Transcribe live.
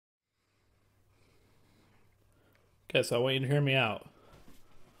Okay, so I want you to hear me out.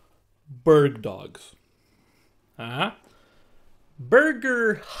 Berg dogs.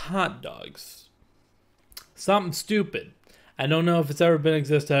 Burger hot dogs. Something stupid. I don't know if it's ever been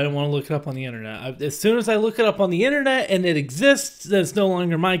existed. I don't want to look it up on the internet. As soon as I look it up on the internet and it exists, then it's no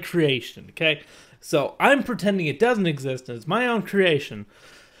longer my creation, okay? So I'm pretending it doesn't exist and it's my own creation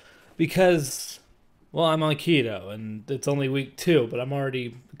because, well, I'm on keto and it's only week 2, but I'm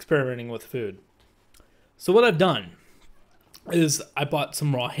already experimenting with food. So what I've done is I bought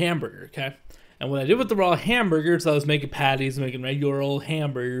some raw hamburger, okay? And what I did with the raw hamburgers, I was making patties, making regular old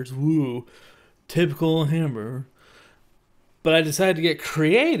hamburgers. Woo, typical hamburger. But I decided to get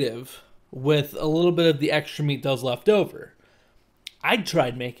creative with a little bit of the extra meat that was left over. I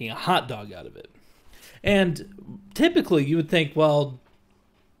tried making a hot dog out of it. And typically you would think, well,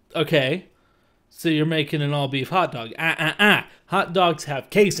 okay, so you're making an all-beef hot dog. Hot dogs have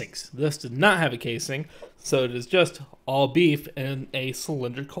casings. This did not have a casing, so it is just all beef in a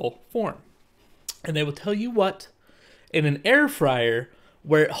cylindrical form. And they will tell you what, in an air fryer,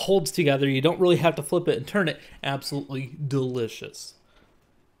 where it holds together, you don't really have to flip it and turn it, absolutely delicious.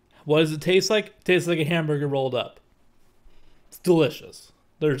 What does it taste like? It tastes like a hamburger rolled up. It's delicious.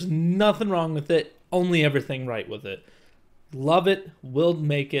 There's nothing wrong with it, only everything right with it. Love it, will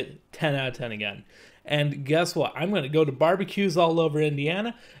make it 10 out of 10 again. And guess what? I'm going to go to barbecues all over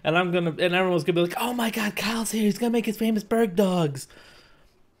Indiana, and everyone's going to be like, oh my God, Kyle's here, he's going to make his famous Berg dogs.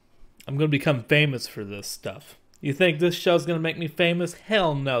 I'm going to become famous for this stuff. You think this show's going to make me famous?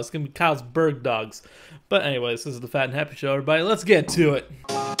 Hell no. It's going to be Kyle's Berg dogs. But anyways, this is the Fat and Happy Show, everybody. Let's get to it.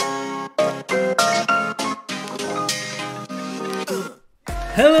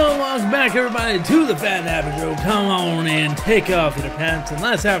 Hello and welcome back, everybody, to the Fat and Happy Show. Come on in, take off your pants, and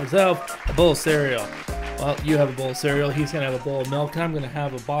let's have ourselves a bowl of cereal. Well, you have a bowl of cereal, he's going to have a bowl of milk, and I'm going to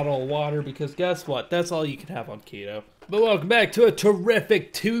have a bottle of water, because guess what? That's all you can have on keto. But welcome back to a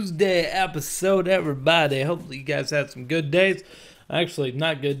terrific Tuesday episode, everybody. Hopefully you guys had some good days. Actually,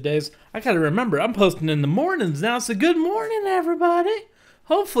 not good days. I gotta remember, I'm posting in the mornings now, so good morning, everybody.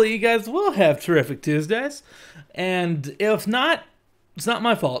 Hopefully you guys will have terrific Tuesdays. And if not, it's not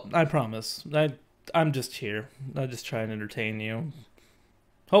my fault, I promise. I'm just here. I just try and entertain you.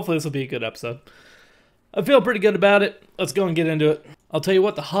 Hopefully this will be a good episode. I feel pretty good about it. Let's go and get into it. I'll tell you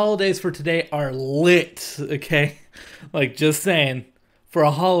what, the holidays for today are lit, okay? Like, just saying, for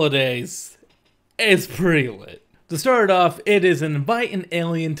holidays, it's pretty lit. To start off, it is an invite an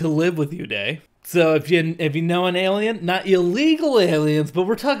alien to live with you day. So if you know an alien, not illegal aliens, but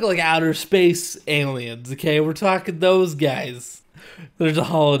we're talking like outer space aliens, okay? We're talking those guys. There's a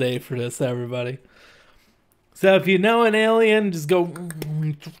holiday for this, everybody. So if you know an alien, just go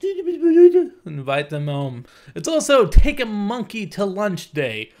invite them home. It's also Take a Monkey to Lunch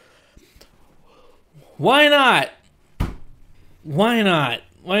Day. Why not? Why not?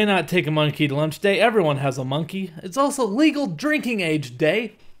 Why not take a monkey to lunch day? Everyone has a monkey. It's also Legal Drinking Age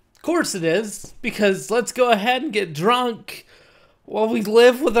Day. Of course it is, because let's go ahead and get drunk while we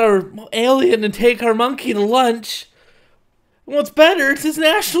live with our alien and take our monkey to lunch. And what's better, it's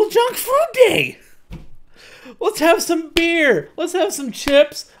National Junk Food Day. Let's have some beer. Let's have some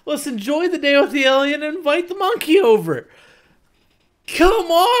chips. Let's enjoy the day with the alien and invite the monkey over. Come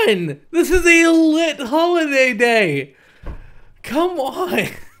on. This is a lit holiday day. Come on.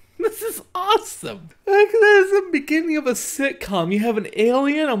 This is awesome. Like, that is the beginning of a sitcom. You have an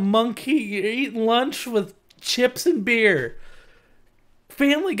alien, a monkey, you're eating lunch with chips and beer.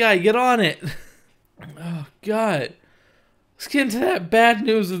 Family Guy, get on it. Oh, God. Let's get into that bad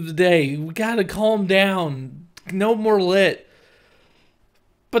news of the day. We gotta calm down. No more lit.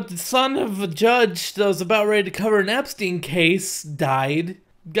 But the son of a judge that was about ready to cover an Epstein case died.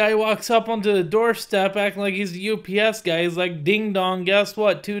 Guy walks up onto the doorstep acting like he's a UPS guy. He's like, ding dong, guess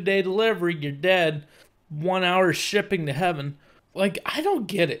what? 2-day delivery, you're dead. 1 hour shipping to heaven. Like, I don't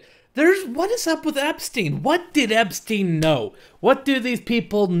get it. What is up with Epstein? What did Epstein know? What do these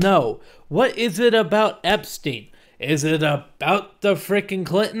people know? What is it about Epstein? Is it about the frickin'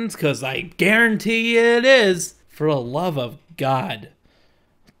 Clintons? Because I guarantee you it is. For the love of God.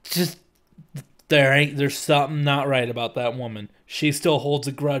 Just, there's something not right about that woman. She still holds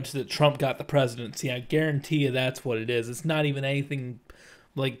a grudge that Trump got the presidency. I guarantee you that's what it is. It's not even anything,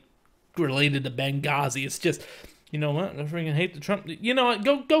 like, related to Benghazi. It's just, you know what? I freaking hate the Trump. You know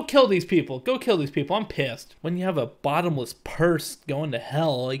what? Go kill these people. Go kill these people. I'm pissed. When you have a bottomless purse going to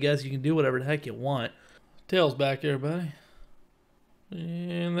hell, I guess you can do whatever the heck you want. Tails back, everybody.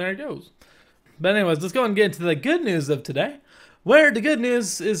 And there it goes. But anyways, let's go and get into the good news of today. Where the good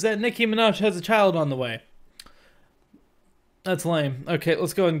news is that Nicki Minaj has a child on the way. That's lame. Okay,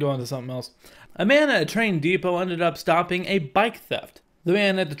 let's go ahead and go on to something else. A man at a train depot ended up stopping a bike theft. The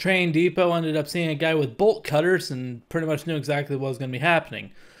man at the train depot ended up seeing a guy with bolt cutters and pretty much knew exactly what was going to be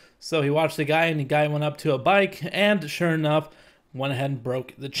happening. So he watched the guy, and the guy went up to a bike and, sure enough, went ahead and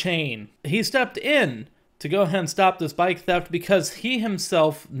broke the chain. He stepped in to go ahead and stop this bike theft because he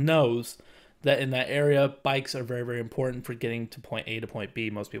himself knows that in that area, bikes are very, very important for getting to point A to point B.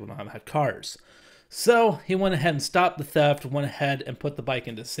 Most people don't have cars. So he went ahead and stopped the theft, went ahead and put the bike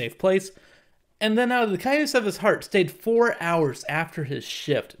into a safe place, and then out of the kindness of his heart, stayed 4 hours after his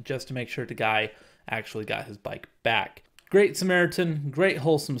shift just to make sure the guy actually got his bike back. Great Samaritan, great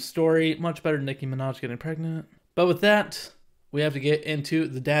wholesome story, much better than Nicki Minaj getting pregnant. But with that, we have to get into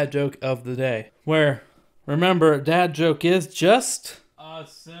the dad joke of the day, where, remember, a dad joke is just a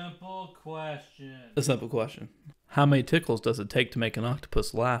simple question. A simple question. How many tickles does it take to make an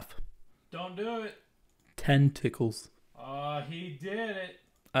octopus laugh? Don't do it. 10 tickles. He did it.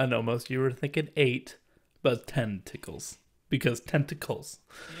 I know most of you were thinking 8, but 10 tickles. Because tentacles.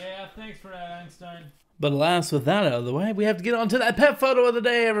 Yeah, thanks for that, Einstein. But alas, with that out of the way, we have to get on to that pet photo of the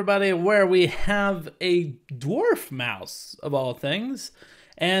day, everybody, where we have a dwarf mouse, of all things,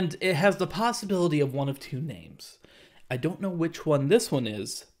 and it has the possibility of one of two names. I don't know which one this one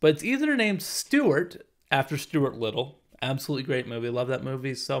is, but it's either named Stuart, after Stuart Little, absolutely great movie, love that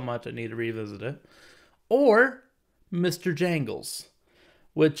movie so much I need to revisit it, or Mr. Jangles,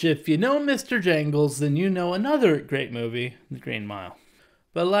 which if you know Mr. Jangles, then you know another great movie, The Green Mile.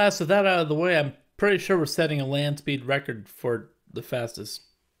 But alas, with that out of the way, I'm pretty sure we're setting a land speed record for the fastest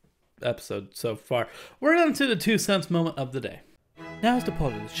episode so far. We're on to the 2 cents moment of the day. Now is the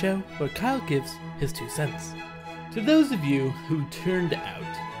part of the show where Kyle gives his 2 cents. To those of you who turned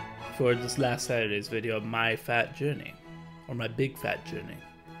out for this last Saturday's video of my fat journey, or my big fat journey,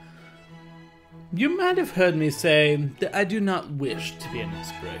 you might have heard me say that I do not wish to be an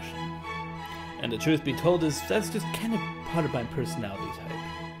inspiration. And the truth be told is that's just kind of part of my personality type.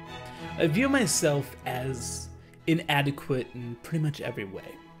 I view myself as inadequate in pretty much every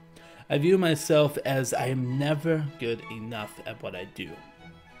way. I view myself as I am never good enough at what I do.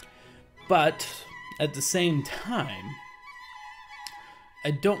 But at the same time,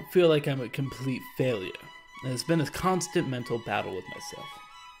 I don't feel like I'm a complete failure. And it's been a constant mental battle with myself.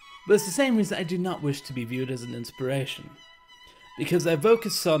 But it's the same reason I do not wish to be viewed as an inspiration. Because I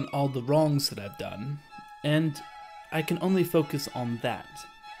focus on all the wrongs that I've done, and I can only focus on that.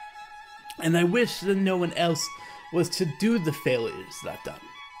 And I wish that no one else was to do the failures that I've done.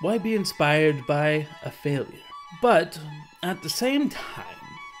 Why be inspired by a failure? But at the same time,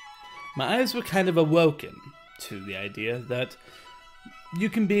 my eyes were kind of awoken to the idea that you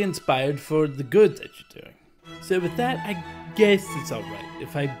can be inspired for the good that you're doing. So with that, I guess it's alright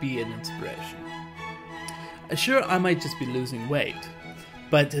if I be an inspiration. Sure, I might just be losing weight,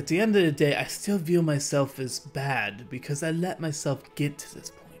 but at the end of the day, I still view myself as bad because I let myself get to this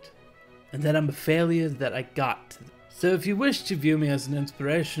point, and that I'm a failure that I got to. So if you wish to view me as an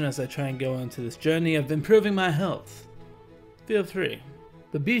inspiration as I try and go into this journey of improving my health, feel free.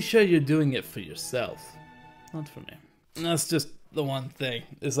 But be sure you're doing it for yourself, not for me. And that's just the one thing.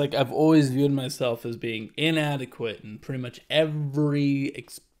 It's like I've always viewed myself as being inadequate in pretty much every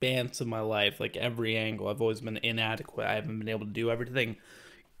expanse of my life, like every angle. I've always been inadequate. I haven't been able to do everything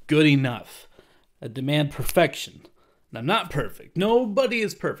good enough. I demand perfection. And I'm not perfect. Nobody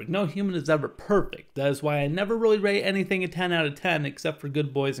is perfect. No human is ever perfect. That is why I never really rate anything a 10 out of 10 except for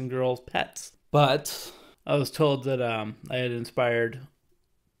good boys and girls pets. But I was told that I had inspired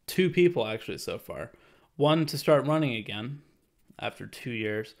 2 people actually so far. One to start running again after 2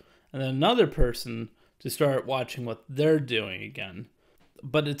 years, and then another person to start watching what they're doing again.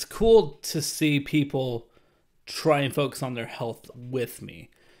 But it's cool to see people try and focus on their health with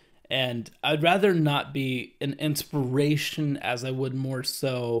me. And I'd rather not be an inspiration as I would more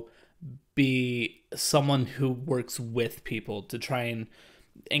so be someone who works with people to try and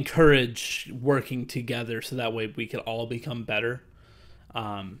encourage working together so that way we can all become better.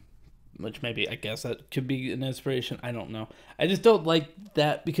 Which maybe, I guess that could be an inspiration. I don't know. I just don't like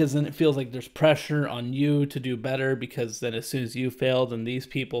that because then it feels like there's pressure on you to do better because then as soon as you fail, then these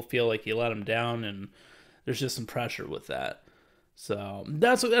people feel like you let them down and there's just some pressure with that. So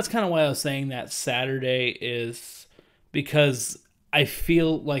that's kind of why I was saying that Saturday is because I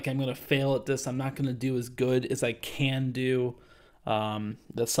feel like I'm going to fail at this. I'm not going to do as good as I can do. That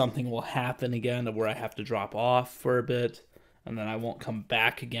something will happen again where I have to drop off for a bit. And then I won't come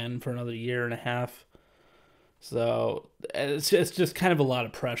back again for another 1.5 years. So it's just kind of a lot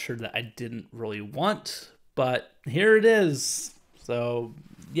of pressure that I didn't really want. But here it is. So,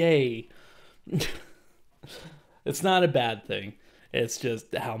 yay. It's not a bad thing. It's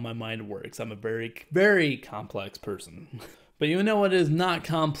just how my mind works. I'm a very, very complex person. But you know what is not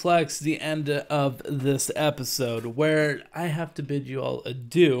complex? The end of this episode, where I have to bid you all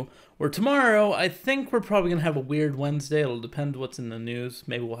adieu. Where tomorrow, I think we're probably going to have a weird Wednesday. It'll depend what's in the news.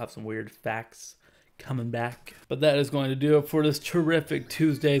 Maybe we'll have some weird facts coming back. But that is going to do it for this terrific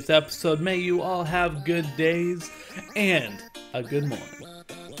Tuesday's episode. May you all have good days and a good morning.